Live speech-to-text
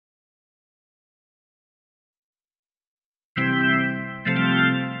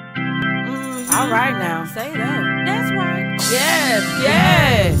All right now. Say that. That's right. Yes,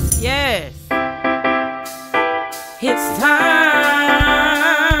 yes, yes. It's time.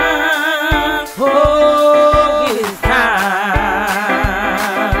 Oh, it's time.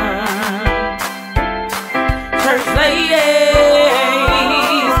 Church ladies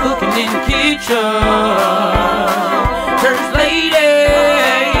cooking in the kitchen. Church ladies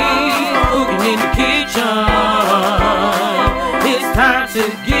cooking in the kitchen. It's time to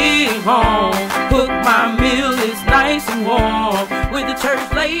get home. Cook my meal, it's nice and warm with the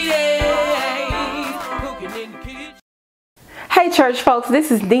church ladies cooking in the kitchen. Hey church folks,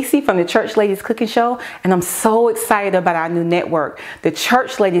 this is Niecy from the Church Ladies Cooking Show, and I'm so excited about our new network, the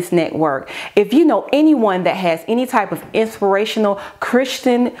Church Ladies Network. If you know anyone that has any type of inspirational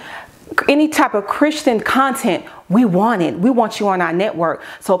Christian, any type of Christian content, we want it. We want you on our network.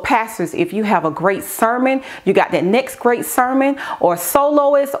 So pastors, if you have a great sermon, you got that next great sermon, or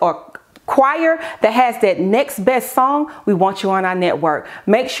soloist or choir that has that next best song, we want you on our network.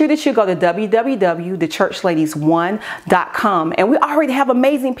 Make sure that you go to www.thechurchladies1.com, and we already have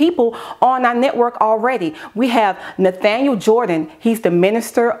amazing people on our network already. We have Nathaniel Jordan. He's the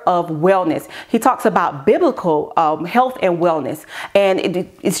minister of wellness. He talks about biblical health and wellness, and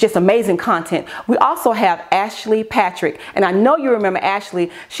it's just amazing content. We also have Ashley Patrick, and I know you remember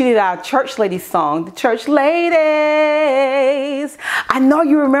Ashley. She did our Church Ladies song, the Church Ladies. I know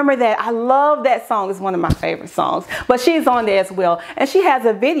you remember that. I love that song. It's one of my favorite songs, but she's on there as well. And she has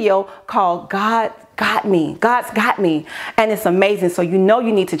a video called God's Got Me, and it's amazing. So you know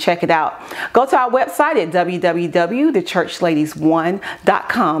you need to check it out. Go to our website at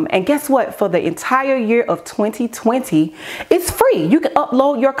www.thechurchladies1.com, and guess what? For the entire year of 2020, it's free. You can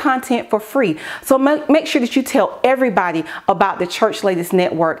upload your content for free. So make sure that you tell everybody about the Church Ladies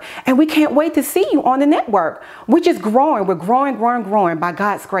Network, and we can't wait to see you on the network. We're just growing. We're growing by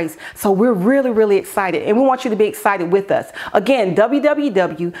God's grace. So we're really excited, and we want you to be excited with us. Again,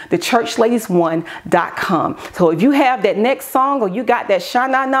 www.thechurchladies1.com. So if you have that next song, or you got that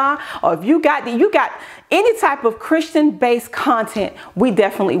sha-na-na, or if you got any type of Christian-based content, we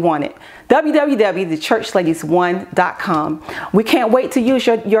definitely want it. www.thechurchladies1.com. We can't wait to use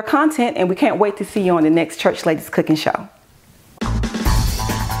your content, and we can't wait to see you on the next Church Ladies Cooking Show.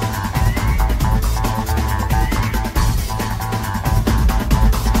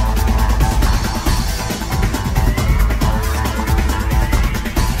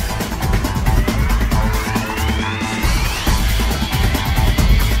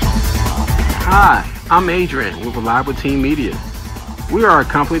 Hi, I'm Adrian with Reliable Team Media. We are a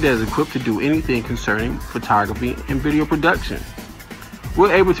company that is equipped to do anything concerning photography and video production.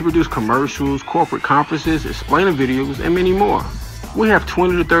 We're able to produce commercials, corporate conferences, explainer videos, and many more. We have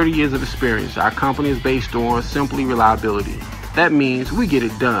 20 to 30 years of experience. Our company is based on simply reliability. That means we get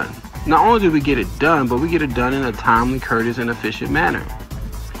it done. Not only do we get it done, but we get it done in a timely, courteous, and efficient manner.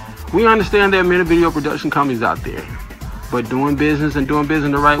 We understand there are many video production companies out there, but doing business and doing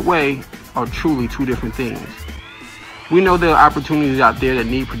business the right way are truly two different things. We know there are opportunities out there that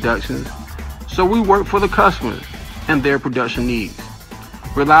need productions, so we work for the customers and their production needs.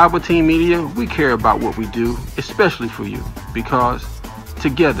 Reliable Team Media, we care about what we do, especially for you, because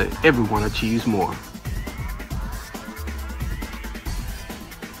together everyone achieves more.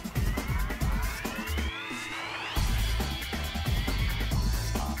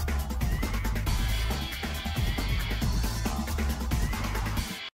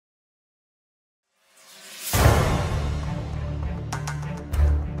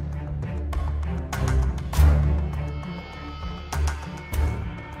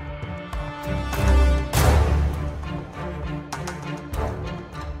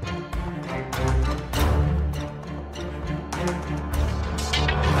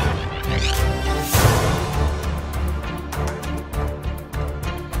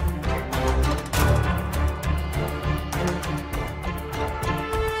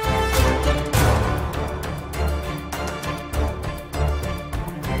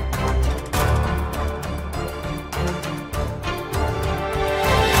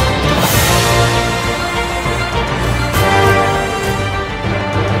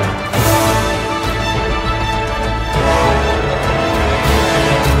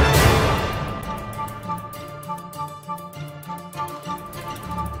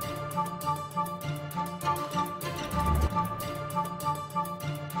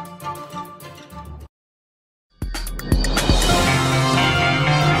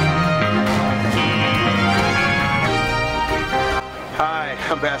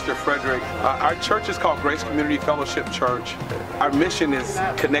 Pastor Frederick. Our church is called Grace Community Fellowship Church. Our mission is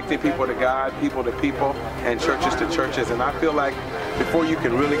connecting people to God, people to people, and churches to churches. And I feel like before you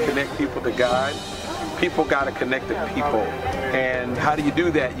can really connect people to God, people got to connect to people. And how do you do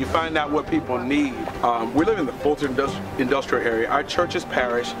that? You find out what people need. We live in the Fulton industrial area. Our church's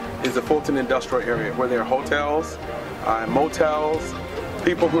parish is the Fulton industrial area, where there are hotels, motels,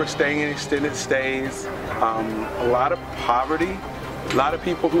 people who are staying in extended stays, a lot of poverty, a lot of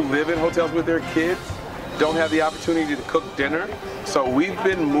people who live in hotels with their kids don't have the opportunity to cook dinner. So we've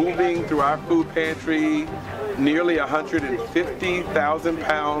been moving through our food pantry nearly 150,000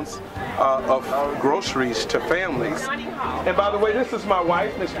 pounds of groceries to families. And by the way, this is my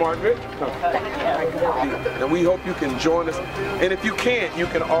wife, Miss Margaret. And we hope you can join us. And if you can't, you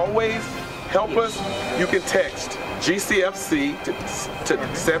can always help us. You can text GCFC to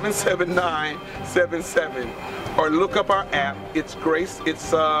 77977 or look up our app. It's Grace,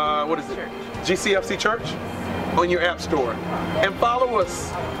 it's what is it? GCFC Church on your app store. And follow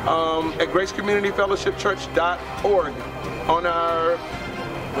us at gracecommunityfellowshipchurch.org on our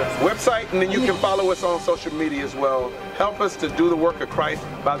website, and then you can follow us on social media as well. Help us to do the work of Christ.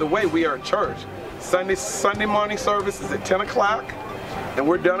 By the way, we are a church. Sunday morning service is at 10 o'clock, and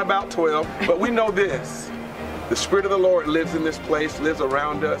we're done about 12. But we know this. The Spirit of the Lord lives in this place, lives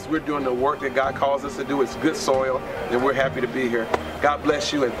around us. We're doing the work that God calls us to do. It's good soil, and we're happy to be here. God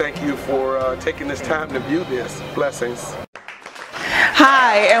bless you, and thank you for taking this time to view this. Blessings.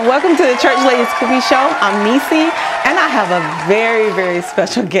 Hi, and welcome to the Church Ladies Cooking Show. I'm Nisi, and I have a very, very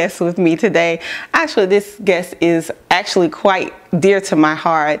special guest with me today. Actually, this guest is actually quite dear to my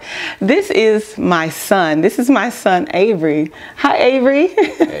heart. This is my son. This is my son, Avery. Hi, Avery.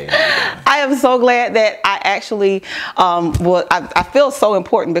 Hey. I am so glad that I actually, I feel so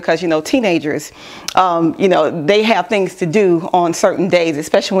important because, you know, teenagers, you know, they have things to do on certain days,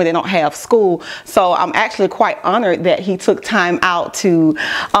 especially when they don't have school. So I'm actually quite honored that he took time out to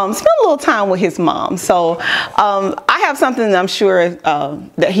spend a little time with his mom. So I have something that I'm sure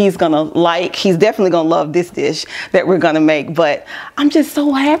that he's gonna like. He's definitely gonna love this dish that we're gonna make, but I'm just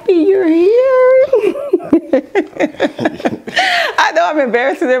so happy you're here. I know I'm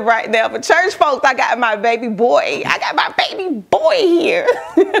embarrassing him right now, but church folks, I got my baby boy. I got my baby boy here.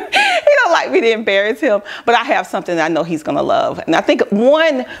 He don't like me to embarrass him, but I have something that I know he's gonna love. And I think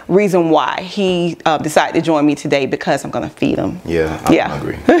one reason why he decided to join me today, because I'm gonna feed him. Yeah, I'm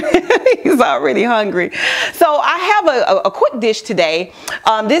hungry. He's already hungry. So I have a quick dish today.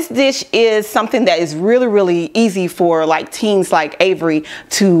 This dish is something that is really, really easy for like teens like Avery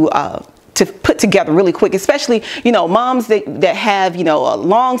to put together really quick, especially, you know, moms that have, you know, a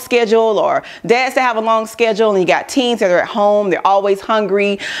long schedule, or dads that have a long schedule, and you got teens that are at home, they're always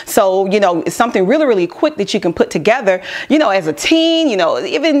hungry. So, you know, it's something really, really quick that you can put together, you know, as a teen, you know,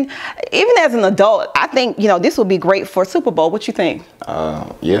 even as an adult. I think, you know, this would be great for Super Bowl. What you think?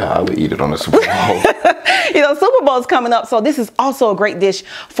 Yeah, I would eat it on the Super Bowl. You know, Super Bowl is coming up, so this is also a great dish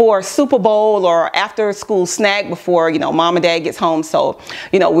for Super Bowl or after school snack before, you know, mom and dad gets home. So,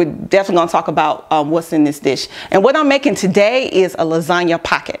 you know, we're definitely going to talk about what's in this dish. And what I'm making today is a lasagna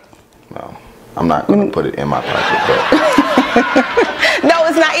pocket. Well, I'm not going to put it in my pocket, but... No,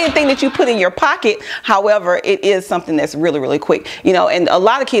 it's not anything that you put in your pocket. However, it is something that's really, really quick. You know, and a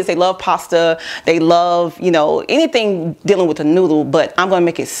lot of kids, they love pasta. They love, you know, anything dealing with a noodle. But I'm going to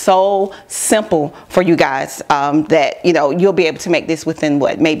make it so simple for you guys that, you know, you'll be able to make this within,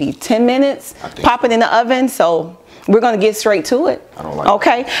 what, maybe 10 minutes? Pop it in the oven. So we're going to get straight to it. I don't like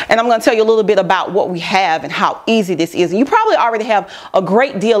okay. And I'm going to tell you a little bit about what we have and how easy this is. And you probably already have a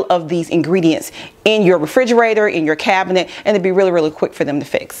great deal of these ingredients in your refrigerator, in your cabinet, and it'd be really, really quick for them to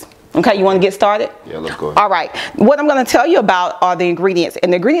fix. Okay, you want to get started? Yeah, let's go. All right. What I'm going to tell you about are the ingredients.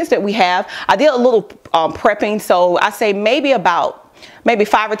 And the ingredients that we have, I did a little prepping. So I say maybe 5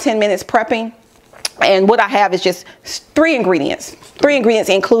 or 10 minutes prepping. And what I have is just 3 ingredients. 3 ingredients,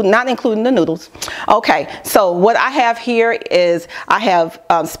 not including the noodles. Okay, so what I have here is I have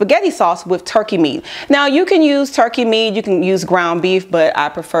spaghetti sauce with turkey meat. Now you can use turkey meat, you can use ground beef, but I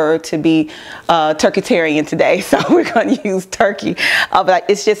prefer to be turkeytarian today, so we're going to use turkey. But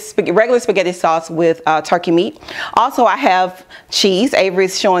it's just regular spaghetti sauce with turkey meat. Also, I have cheese.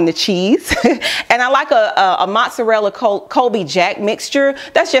 Avery's showing the cheese, and I like a mozzarella Colby Jack mixture.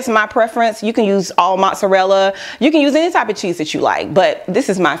 That's just my preference. You can use all mozzarella. You can use any type of cheese that you like, but this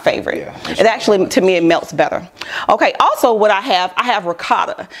is my favorite. Yeah, it actually, to me, it melts better. Okay, also what I have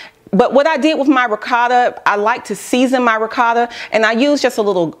ricotta. But what I did with my ricotta, I like to season my ricotta, and I use just a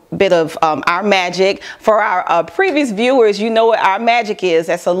little bit of Our Magic. For our previous viewers, you know what Our Magic is.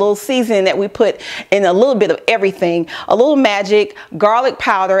 That's a little seasoning that we put in a little bit of everything. A little magic, garlic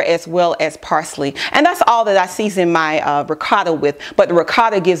powder, as well as parsley. And that's all that I season my ricotta with. But the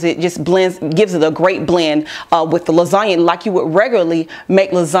ricotta gives it a great blend with the lasagna, like you would regularly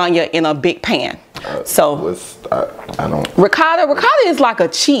make lasagna in a big pan. I don't. Ricotta is like a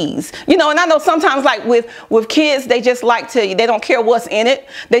cheese, you know, and I know sometimes like with kids, they just like to, they don't care what's in it.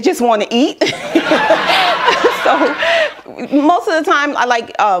 They just want to eat. So most of the time I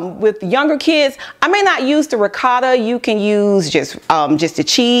like, with younger kids, I may not use the ricotta. You can use just the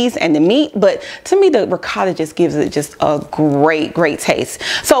cheese and the meat, but to me, the ricotta just gives it just a great taste.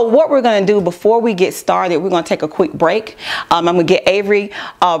 So what we're going to do before we get started, we're going to take a quick break. I'm going to get Avery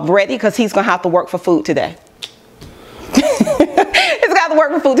ready because he's going to have to work for food today. He's got to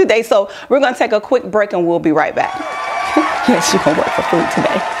work for food today. So we're going to take a quick break and we'll be right back. Yes, you're going to work for food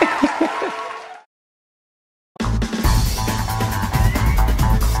today.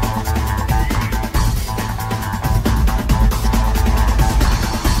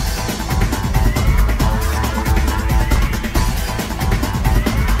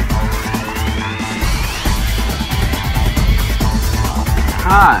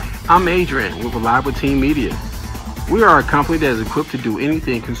 Hi, I'm Adrian with Reliable Team Media. We are a company that is equipped to do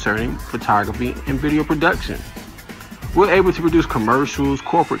anything concerning photography and video production. We're able to produce commercials,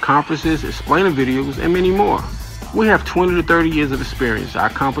 corporate conferences, explainer videos, and many more. We have 20 to 30 years of experience. Our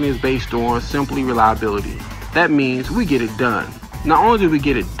company is based on simply reliability. That means we get it done. Not only do we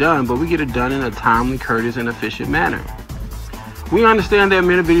get it done, but we get it done in a timely, courteous, and efficient manner. We understand there are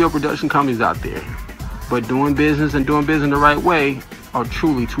many video production companies out there, but doing business and doing business the right way are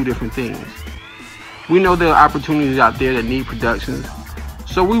truly two different things. We know there are opportunities out there that need productions,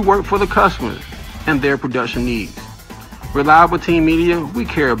 so we work for the customers and their production needs. Reliable Team Media, we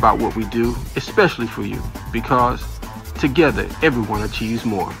care about what we do, especially for you, because together everyone achieves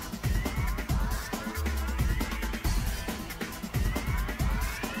more.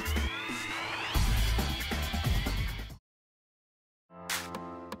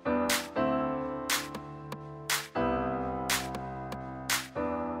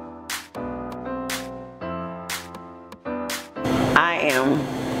 I am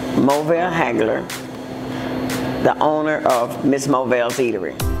Movell Hagler, the owner of Miss Movell's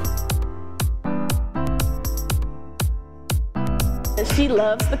Eatery. And she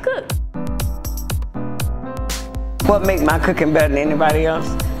loves to cook. What makes my cooking better than anybody else?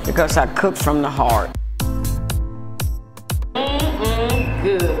 Because I cook from the heart.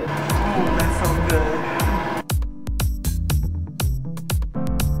 Good. Oh, that's so good.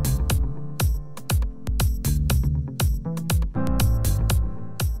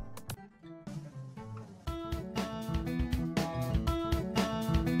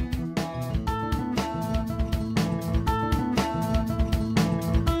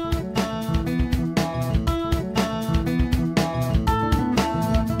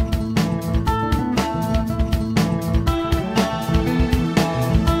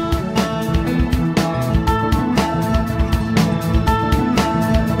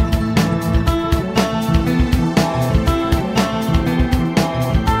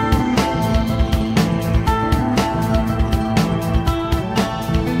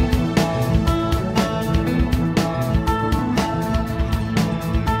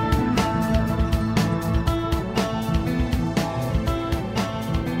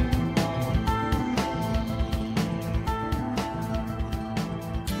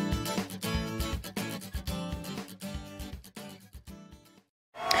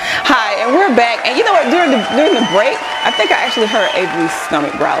 And we're back, and you know what, during the break, I think I actually heard Avery's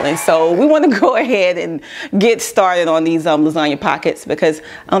stomach growling, so we want to go ahead and get started on these lasagna pockets, because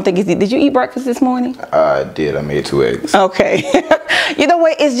I don't think did you eat breakfast this morning? I did. I made 2 eggs. Okay. You know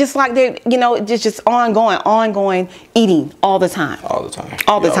what, it's just like they, you know, just ongoing eating all the time. All the time.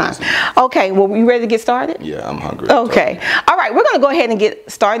 All the time. Okay, well, you ready to get started? Yeah, I'm hungry. Okay. All right, we're going to go ahead and get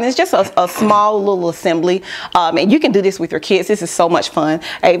started. It's just a small little assembly, and you can do this with your kids. This is so much fun.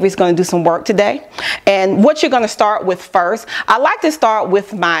 Avery's going to do some work today. And what you're going to start with first, I like to start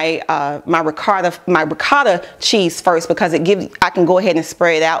with my my ricotta cheese first, because it gives, I can go ahead and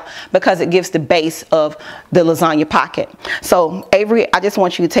spread it out because it gives the base of the lasagna pocket. So Avery, I just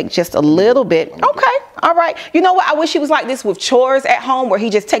want you to take just a little bit. Okay. All right. You know what? I wish he was like this with chores at home, where he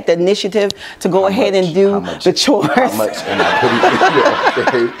just take the initiative to go ahead and do the chores. How much? And I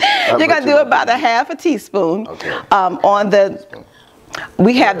put it, You're going to do about a half a teaspoon on the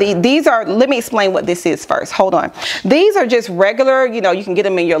We have these are, let me explain what this is first. Hold on. These are just regular, you know, you can get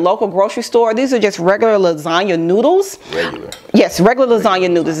them in your local grocery store. These are just regular lasagna noodles. Regular. Yes, regular lasagna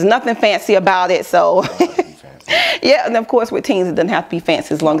noodles. There's nothing fancy about it, so. Yeah, and of course with teens it doesn't have to be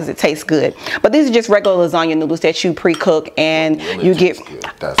fancy as long as it tastes good. But these are just regular lasagna noodles that you pre-cook and you get.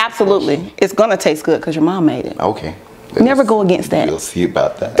 Absolutely. It's going to taste good because your mom made it. Okay. Never go against that. We'll see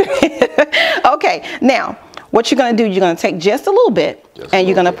about that. Okay, now what you're going to do, you're going to take just a little bit and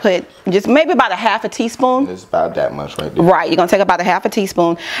you're going to put just maybe about a half a teaspoon. It's about that much right there. Right, you're going to take about a half a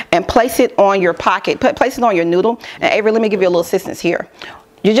teaspoon and place it on your pocket. Place it on your noodle. And Avery, let me give you a little assistance here.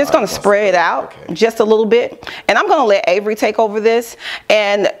 You're just going to spread it out just a little bit. And I'm going to let Avery take over this.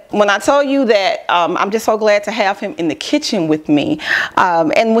 And when I tell you that I'm just so glad to have him in the kitchen with me.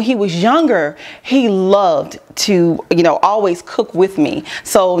 And when he was younger, he loved to, you know, always cook with me.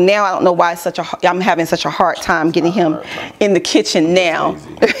 So now I don't know why I'm having such a hard time getting him in the kitchen now.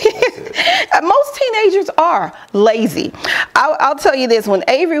 Most teenagers are lazy. I'll tell you this, when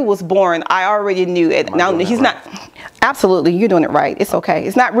Avery was born, I already knew it. Now he's not, absolutely, you're doing it right. It's okay.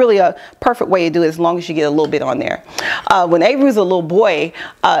 It's not really a perfect way to do it as long as you get a little bit on there. When Avery was a little boy,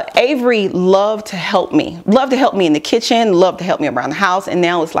 Avery loved to help me in the kitchen, loved to help me around the house. And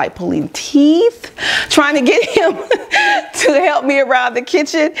now it's like pulling teeth, trying to get him to help me around the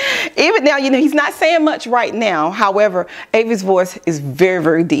kitchen. Even now, you know, he's not saying much right now. However, Avery's voice is very,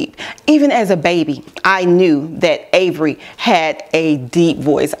 very deep. Even as a baby, I knew that Avery had a deep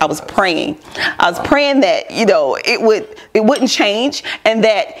voice. I was praying that, you know, it wouldn't change and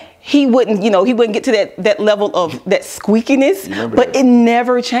that he wouldn't, you know, he wouldn't get to that level of that squeakiness, but it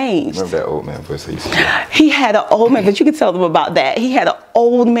never changed. Remember that old man voice he used to do? He had an old man, but you could tell them about that. He had an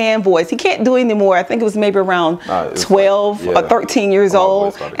old man voice. He can't do it anymore. I think it was maybe around 12 or 13 years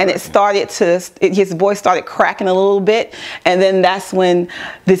old, and his voice started cracking a little bit, and then that's when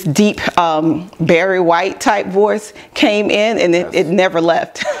this deep Barry White type voice came in, and it never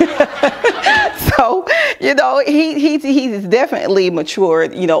left. So, you know, he's definitely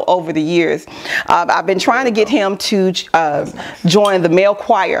matured, you know, over the years. I've been trying to get him to join the male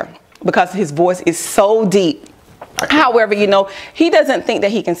choir because his voice is so deep. However, you know, he doesn't think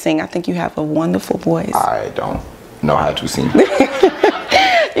that he can sing. I think you have a wonderful voice. I don't know how to sing.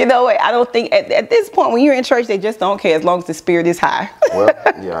 You know what? I don't think at this point when you're in church, they just don't care as long as the spirit is high. Well,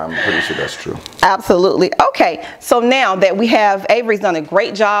 yeah, I'm pretty sure that's true. Absolutely. Okay, so now that we have, Avery's done a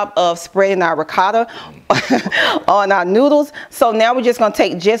great job of spreading our ricotta on our noodles. So now we're just going to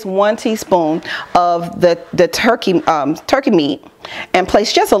take just 1 teaspoon of the turkey meat and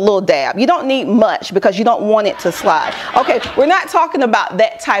place just a little dab. You don't need much because you don't want it to slide. Okay, we're not talking about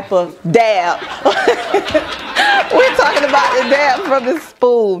that type of dab. We're talking about the dab from the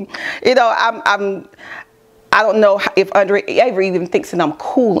spoon. You know, I don't know if Avery even thinks that I'm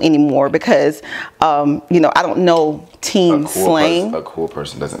cool anymore because, you know, I don't know teen slang. A cool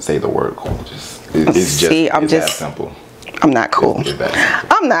person doesn't say the word cool. It's that simple. I'm not cool.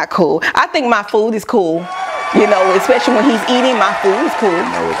 I'm not cool. I think my food is cool. You know, especially when he's eating, my food is cool.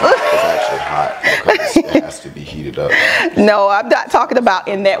 No, it's actually hot because it has to be heated up. No, I'm not talking about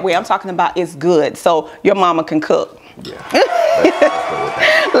in that way. I'm talking about it's good. So your mama can cook. Yeah.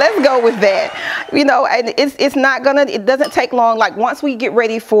 Let's go with that. You know, and it doesn't take long. Like once we get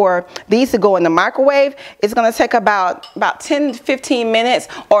ready for these to go in the microwave, it's gonna take about 10-15 minutes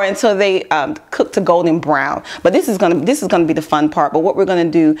or until they cook to golden brown. But this is gonna be the fun part. But what we're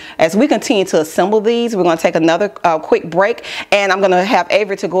gonna do as we continue to assemble these, we're gonna take another quick break, and I'm gonna have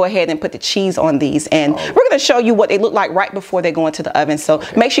Avery to go ahead and put the cheese on these, and we're gonna show you what they look like right before they go into the oven. So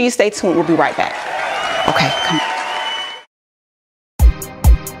make sure you stay tuned. We'll be right back. Okay, come on.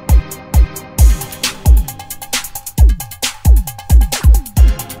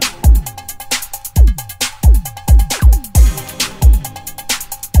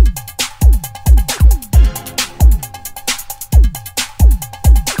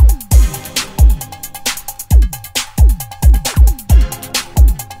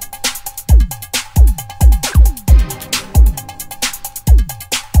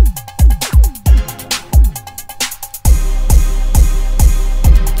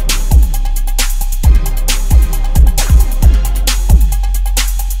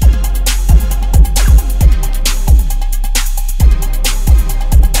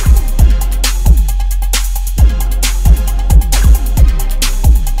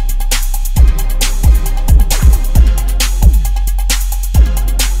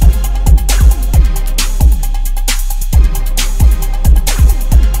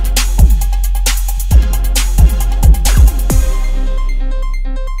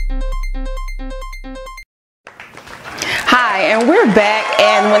 we're back,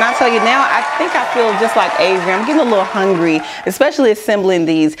 and when I tell you now, I think I feel just like Avery. I'm getting a little hungry, especially assembling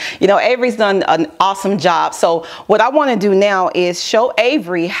these. You know, Avery's done an awesome job. So what I want to do now is show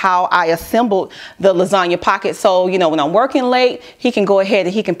Avery how I assembled the lasagna pocket. So, you know, when I'm working late, he can go ahead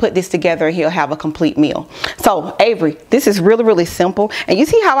and he can put this together and he'll have a complete meal. So Avery, this is really, really simple. And you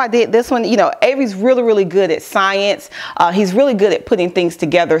see how I did this one? You know, Avery's really, really good at science. He's really good at putting things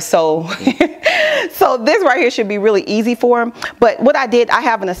together. So, so this right here should be really easy for him. But what I did, I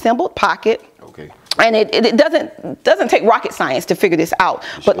have an assembled pocket. Okay. And it doesn't take rocket science to figure this out.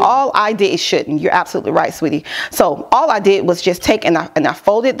 But all I did, it shouldn't. You're absolutely right, sweetie. So all I did was just take and I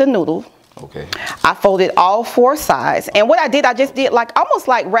folded the noodle. Okay. I folded all 4 sides, and what I did, I just did like almost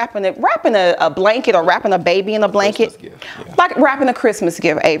like wrapping a blanket or wrapping a baby in a blanket, like wrapping a Christmas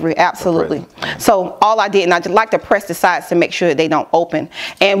gift, Avery. Absolutely. So all I did, and I just like to press the sides to make sure that they don't open.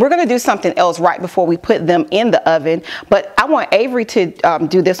 And we're gonna do something else right before we put them in the oven. But I want Avery to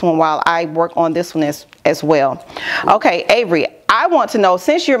do this one while I work on this one as well. Okay, Avery. I want to know,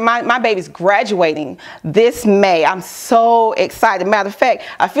 since my baby's graduating this May, I'm so excited. Matter of fact,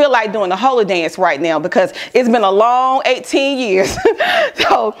 I feel like doing the holy dance right now because it's been a long 18 years.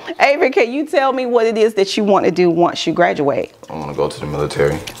 So, Avery, can you tell me what it is that you want to do once you graduate? I want to go to the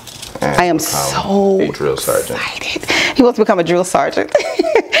military. I am so a drill sergeant. Excited. He wants to become a drill sergeant.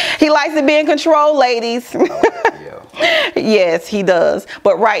 He likes to be in control, ladies. Yes, he does.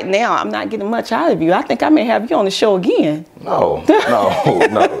 But right now, I'm not getting much out of you. I think I may have you on the show again. No.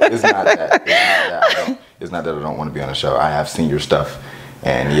 It's not that. It's not that I don't want to be on the show. I have senior stuff.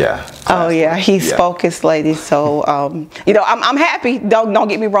 And yeah. Oh yeah, he's focused, ladies. So you know, I'm happy. Don't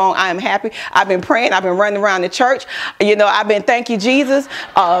get me wrong. I am happy. I've been praying. I've been running around the church. You know, I've been thank you, Jesus.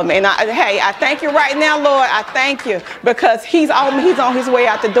 And I thank you right now, Lord. I thank you because he's on his way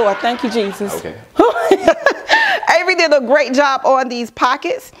out the door. Thank you, Jesus. Okay. Avery did a great job on these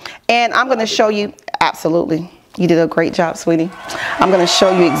pockets, and I'm going to show you. Absolutely. You did a great job, sweetie. I'm going to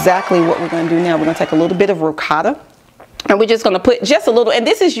show you exactly what we're going to do now. We're going to take a little bit of ricotta. And we're just going to put just a little, and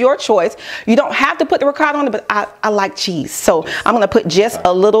this is your choice. You don't have to put the ricotta on it, but I like cheese. So I'm going to put just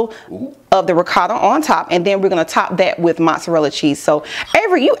a little of the ricotta on top, and then we're going to top that with mozzarella cheese. So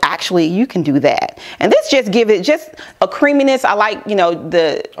Avery, you can do that. And this just give it just a creaminess. I like, you know,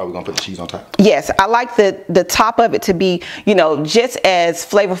 the... Are we going to put the cheese on top? Yes, I like the top of it to be, you know, just as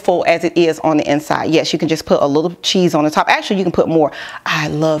flavorful as it is on the inside. Yes, you can just put a little cheese on the top. Actually, you can put more. I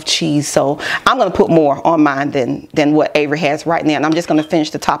love cheese, so I'm going to put more on mine than what Avery has right now. And I'm just going to finish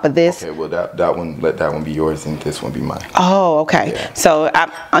the top of this. Okay, well, that one, let that one be yours and this one be mine. Oh, okay. Yeah. So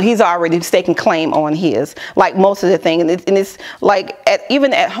he's already staking claim on his, like most of the thing. And it's like,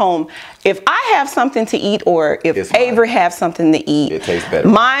 even at home, if I have something to eat or if Avery has something to eat, it tastes better.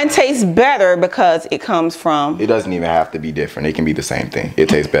 Mine tastes better because it comes from... It doesn't even have to be different. It can be the same thing. It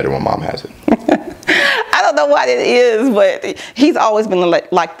tastes better when mom has it. I don't know what it is, but he's always been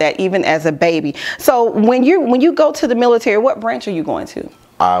like that, even as a baby. So when you go to the military, what branch are you going to?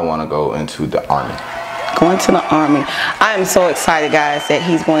 I want to go into the Army. Going to the Army. I am so excited, guys, that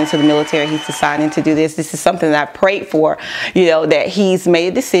he's going to the military. He's deciding to do this. This is something that I prayed for, you know, that he's made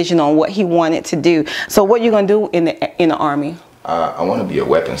a decision on what he wanted to do. So what are you going to do in the Army? I want to be a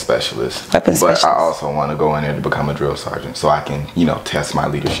weapons specialist. But I also want to go in there to become a drill sergeant so I can, you know, test my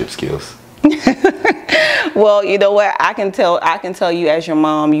leadership skills. Well, you know what? I can tell you as your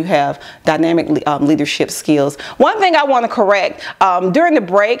mom, you have dynamic leadership skills. One thing I want to correct, during the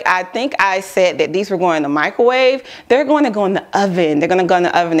break, I think I said that these were going in the microwave. They're going to go in the oven. They're going to go in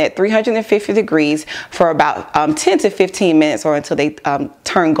the oven at 350 degrees for about 10 to 15 minutes or until they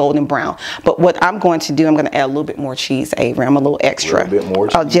turn golden brown. But what I'm going to do, I'm going to add a little bit more cheese, Avery. I'm a little extra. A little bit more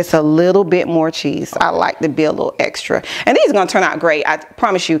cheese? Just a little bit more cheese. I like to be a little extra. And these are going to turn out great. I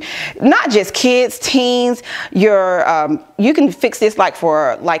promise you. Not just kids, teens, you can fix this like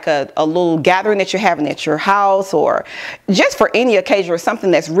for like a little gathering that you're having at your house or just for any occasion or something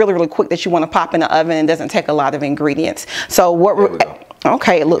that's really, really quick that you want to pop in the oven and doesn't take a lot of ingredients. So what we're,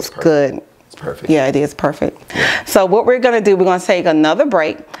 okay, it looks good. It's perfect. Yeah, it is perfect. Yeah. So what we're going to do, we're going to take another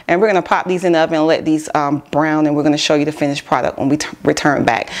break and we're going to pop these in the oven and let these brown, and we're going to show you the finished product when we return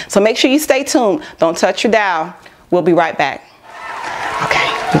back. So make sure you stay tuned. Don't touch your dial. We'll be right back. Okay,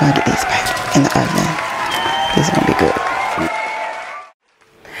 we're going to get these back in the oven. These are going to be good.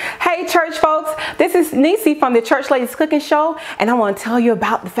 Hey church folks, This is Nisi from the Church Ladies Cooking Show, and I want to tell you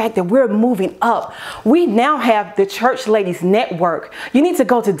about the fact that we're moving up. We now have the Church Ladies Network. You need to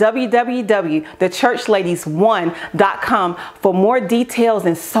go to www.thechurchladies1.com for more details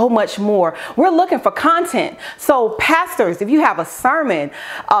and so much more. We're looking for content. So pastors, if you have a sermon,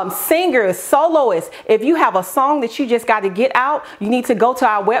 singers, soloists, if you have a song that you just got to get out, you need to go to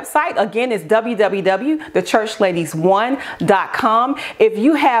our website. Again, it's www.thechurchladies1.com. If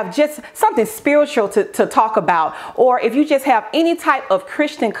you have just something spiritual to talk about, or if you just have any type of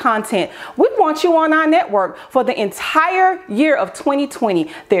Christian content, we want you on our network for the entire year of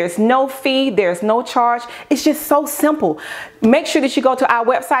 2020. There's no fee, there's no charge. It's just so simple. Make sure that you go to our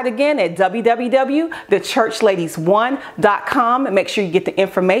website again at www.thechurchladies1.com. Make sure you get the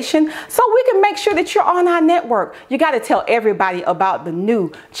information so we can make sure that you're on our network. You got to tell everybody about the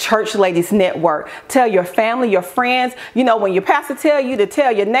new Church Ladies Network. Tell your family, your friends. You know, when your pastor tell you to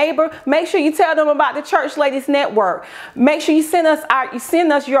tell your neighbor, make sure you tell them about the Church Ladies Network. Make sure you send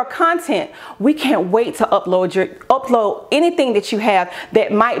us your content. We can't wait to upload anything that you have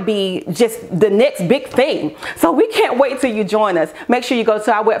that might be just the next big thing. So we can't wait till you join us. Make sure you go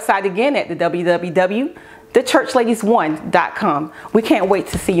to our website again at the www.thechurchladies1.com. We can't wait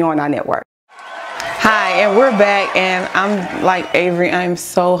to see you on our network. Hi, and we're back, and I'm like Avery, I'm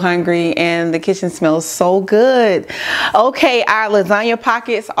so hungry, and the kitchen smells so good. Okay, our lasagna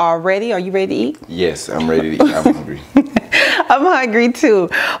pockets are ready. Are you ready to eat? Yes, I'm ready to eat. I'm hungry. I'm hungry too,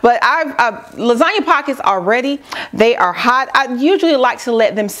 but our lasagna pockets are ready. They are hot. I usually like to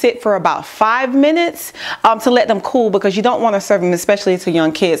let them sit for about 5 minutes to let them cool, because you don't want to serve them, especially to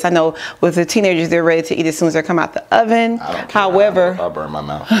young kids. I know with the teenagers, they're ready to eat as soon as they come out the oven. I don't care. However, I'll burn my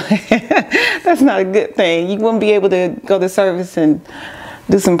mouth. that's not a good thing. You wouldn't be able to go to service and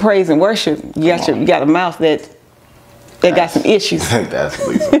do some praise and worship. You got a mouth that got some issues. That's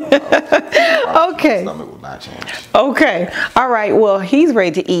Lisa. Okay. My stomach will not change. Okay. All right. Well, he's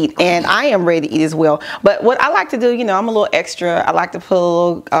ready to eat, and I am ready to eat as well. But what I like to do, you know, I'm a little extra. I like to put a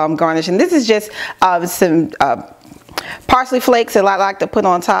little garnish, and this is just some parsley flakes that I like to put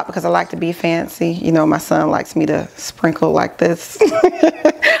on top because I like to be fancy. You know, my son likes me to sprinkle like this.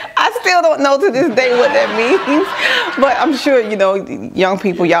 I still don't know to this day what that means, but I'm sure, you know, young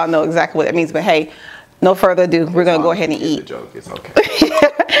people, y'all know exactly what that means. But hey, no further ado, we're going to go ahead and eat. The joke. It's okay.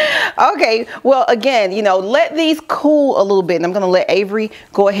 Okay, well, again, you know, let these cool a little bit, and I'm going to let Avery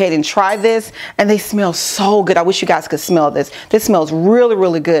go ahead and try this, and they smell so good. I wish you guys could smell this. This smells really,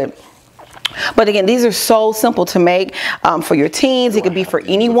 really good. But again, these are so simple to make for your teens. It could be for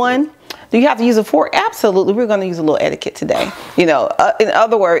anyone. Do you have to use a fork? Absolutely. We're going to use a little etiquette today. You know, in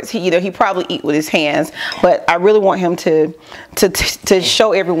other words, he probably eat with his hands, but I really want him to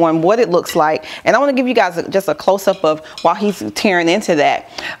show everyone what it looks like. And I want to give you guys just a close up of, while he's tearing into that,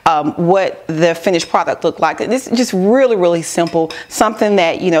 what the finished product looked like. This is just really, really simple. Something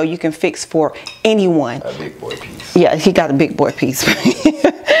that, you know, you can fix for anyone. A big boy piece. Yeah, he got a big boy piece.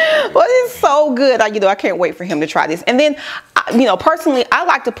 Well, it's so good. You know, I can't wait for him to try this. And then, you know, personally, I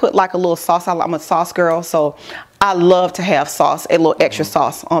like to put like a little sauce. I'm a sauce girl, so I love to have sauce, a little extra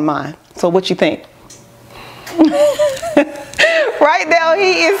sauce on mine. So what you think? Right now,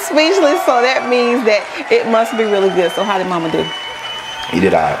 he is speechless, so that means that it must be really good. So how did Mama do? He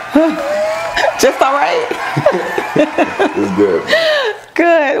did all right. Just all right? It's good.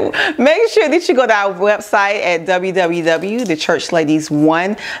 Good. Make sure that you go to our website at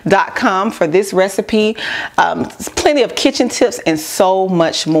www.thechurchladies1.com for this recipe. Plenty of kitchen tips and so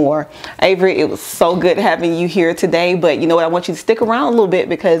much more. Avery, it was so good having you here today, but you know what? I want you to stick around a little bit,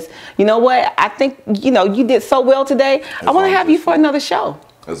 because you know what? I think, you know, you did so well today. I want to have you for another show.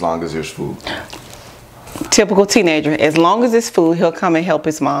 As long as there's food. Typical teenager. As long as it's food, he'll come and help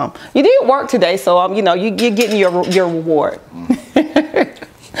his mom. You did work today, so you know, you're getting your reward.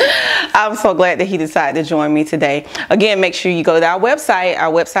 I'm so glad that he decided to join me today. Again, make sure you go to our website.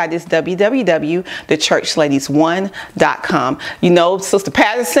 Our website is www.thechurchladies1.com. You know, Sister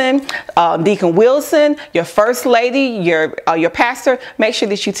Patterson, Deacon Wilson, your first lady, your pastor. Make sure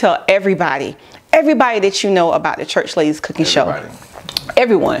that you tell everybody that you know about the Church Ladies Cooking Show.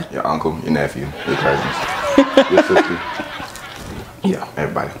 Everyone. Your uncle, your nephew, your cousins, your sister. Yeah,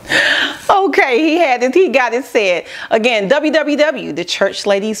 everybody. Okay, he got it said. Again,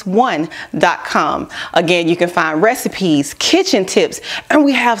 www.thechurchladies1.com. Again, you can find recipes, kitchen tips, and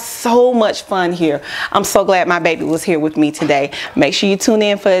we have so much fun here. I'm so glad my baby was here with me today. Make sure you tune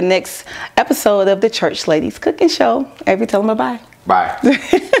in for the next episode of the Church Ladies Cooking Show. Avery, tell them bye-bye. Bye.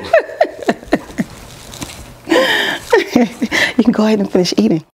 You can go ahead and finish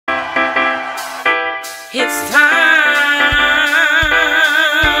eating. It's time.